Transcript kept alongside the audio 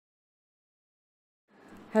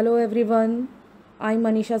Hello everyone, I'm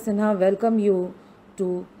Manisha Sinha. Welcome you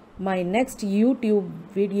to my next YouTube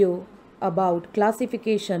video about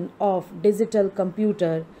classification of digital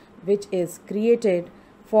computer, which is created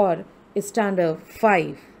for standard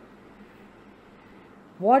 5.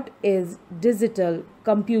 What is digital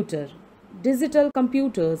computer? Digital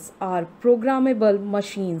computers are programmable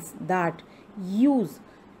machines that use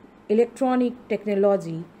electronic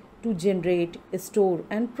technology to generate, store,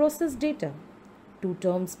 and process data. Two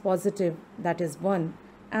terms positive, that is 1,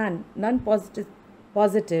 and non-positive,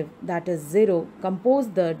 that is 0,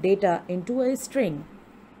 compose the data into a string.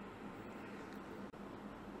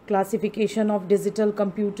 Classification of digital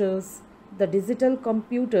computers. The digital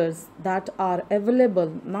computers that are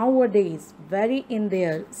available nowadays vary in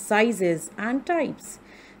their sizes and types.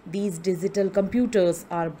 These digital computers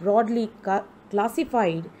are broadly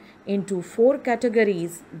classified into 4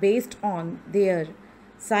 categories based on their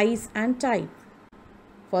size and type.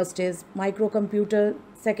 First is microcomputer,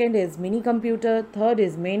 second is mini computer, third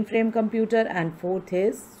is mainframe computer, and fourth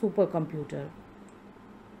is supercomputer.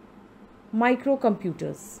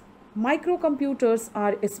 Microcomputers. Microcomputers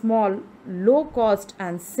are small, low-cost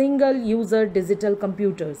and single-user digital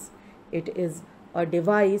computers. It is a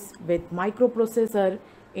device with microprocessor,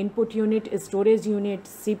 input unit, storage unit,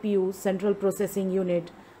 CPU, central processing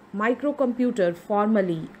unit. Microcomputer,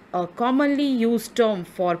 formerly a commonly used term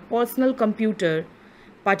for personal computer,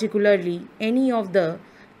 particularly any of the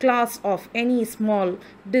class of any small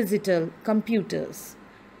digital computers.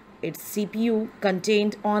 Its CPU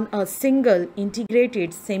contained on a single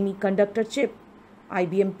integrated semiconductor chip.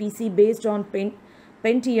 IBM PC based on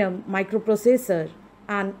Pentium microprocessor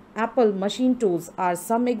and Apple Macintosh are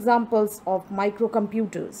some examples of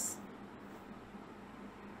microcomputers.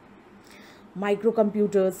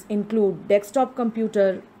 Microcomputers include desktop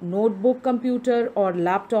computer, notebook computer or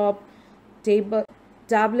laptop,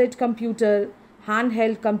 tablet computer,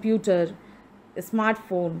 handheld computer,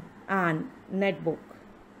 smartphone, and netbook.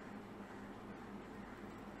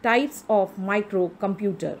 Types of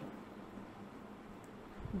microcomputer.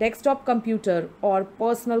 Desktop computer or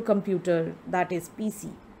personal computer, that is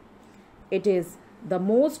PC. It is the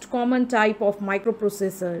most common type of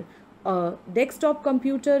microprocessor. A desktop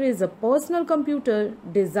computer is a personal computer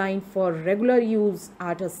designed for regular use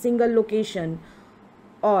at a single location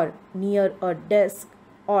or near a desk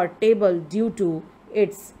or table due to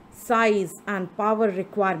its size and power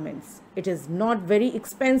requirements. It is not very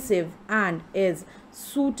expensive and is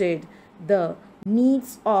suited the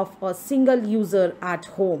needs of a single user at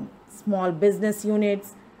home, small business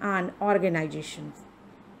units and organizations.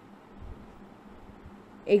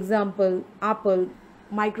 Example: Apple,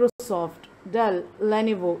 Microsoft, Dell,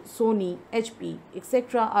 Lenovo, Sony, HP,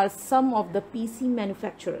 etc. are some of the PC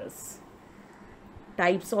manufacturers.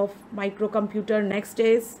 Types of microcomputer. Next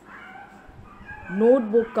is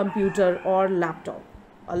notebook computer or laptop.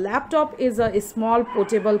 A laptop is a small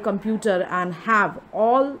portable computer and have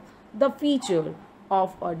all the features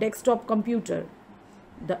of a desktop computer.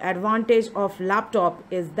 The advantage of laptop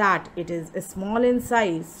is that it is small in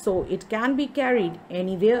size, so it can be carried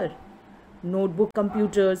anywhere. Notebook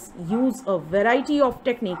computers use a variety of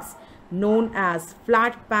techniques known as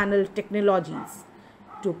flat panel technologies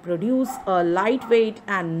to produce a lightweight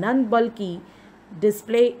and non-bulky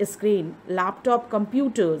display screen. Laptop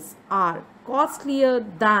computers are costlier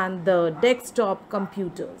than the desktop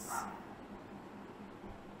computers.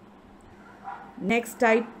 Next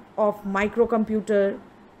type of microcomputer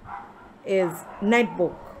is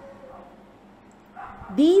netbook.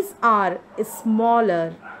 These are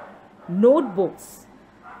smaller notebooks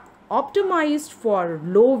optimized for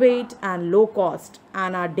low weight and low cost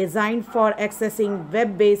and are designed for accessing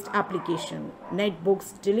web-based application.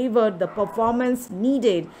 Netbooks deliver the performance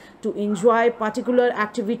needed to enjoy particular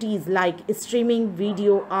activities like streaming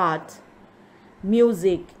video, art,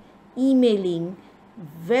 music, emailing,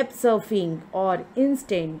 web surfing, or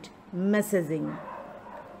instant messaging.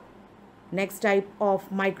 Next type of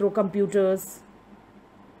microcomputers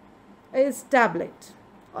is tablet.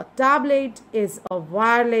 A tablet is a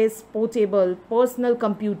wireless, portable, personal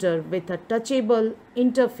computer with a touchable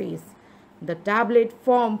interface. The tablet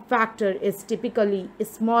form factor is typically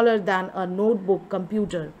smaller than a notebook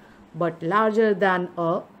computer but larger than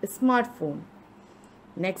a smartphone.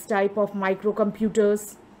 Next type of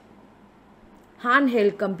microcomputers,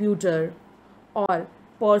 handheld computer or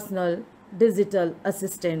personal digital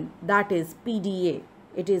assistant, that is PDA.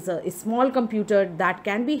 It is a small computer that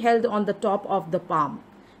can be held on the top of the palm.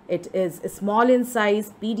 It is small in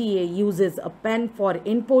size. PDA uses a pen for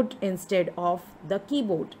input instead of the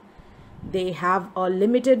keyboard. They have a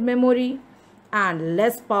limited memory and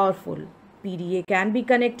less powerful. PDA can be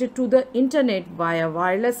connected to the internet via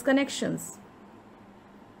wireless connections.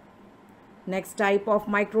 Next type of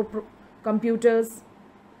microcomputers,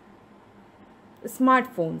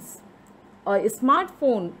 smartphones. A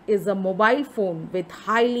smartphone is a mobile phone with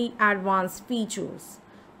highly advanced features.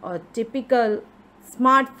 A typical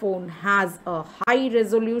smartphone has a high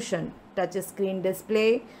resolution touchscreen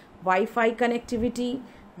display, Wi-Fi connectivity,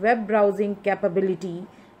 web browsing capability,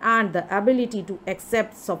 and the ability to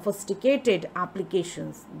accept sophisticated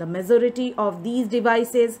applications. The majority of these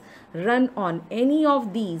devices run on any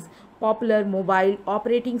of these popular mobile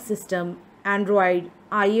operating system, Android,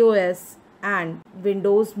 iOS, and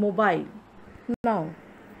Windows Mobile. Now,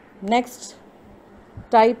 next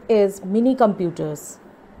type is mini computers.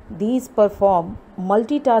 These perform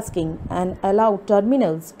multitasking and allow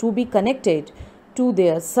terminals to be connected to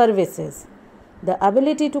their services. The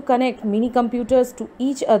ability to connect mini computers to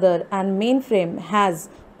each other and mainframe has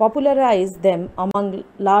popularized them among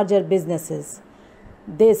larger businesses.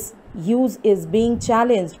 This use is being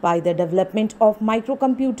challenged by the development of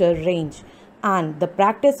microcomputer range and the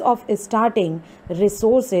practice of starting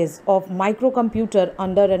resources of microcomputer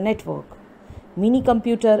under a network. Mini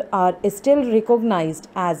computers are still recognized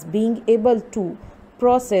as being able to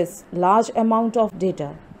process large amount of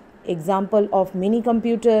data. Example of mini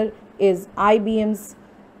computer is IBM's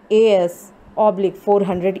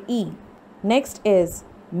AS/400E. Next is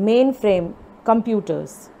mainframe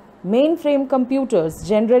computers. Mainframe computers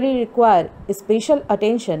generally require special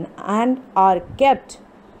attention and are kept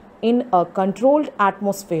in a controlled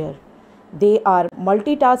atmosphere. They are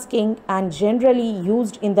multitasking and generally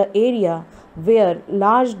used in the area where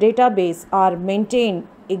large databases are maintained,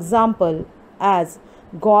 example as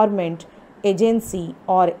government, agency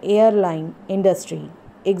or airline industry.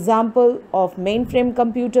 Example of mainframe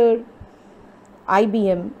computer,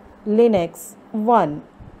 IBM Linux 1.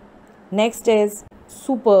 Next is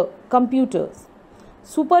supercomputers.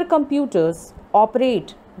 Supercomputers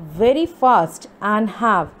operate very fast and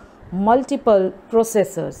have multiple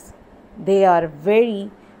processors. There are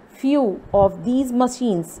very few of these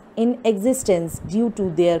machines in existence due to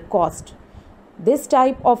their cost. This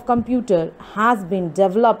type of computer has been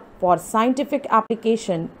developed for scientific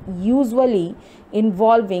application, usually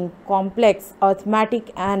involving complex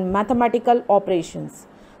arithmetic and mathematical operations.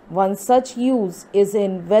 One such use is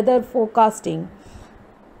in weather forecasting.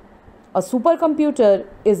 A supercomputer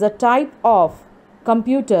is a type of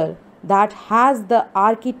computer that has the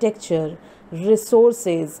architecture,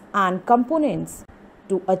 resources, and components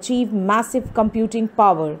to achieve massive computing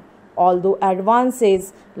power, although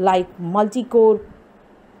advances like multi-core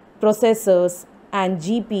processors and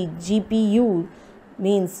GPU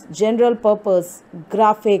means general purpose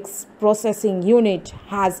graphics processing unit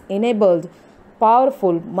has enabled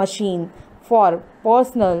powerful machine for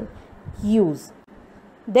personal use.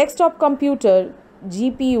 Desktop computer,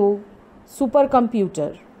 GPU,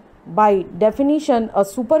 supercomputer. By definition, a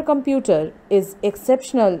supercomputer is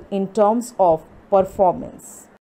exceptional in terms of performance.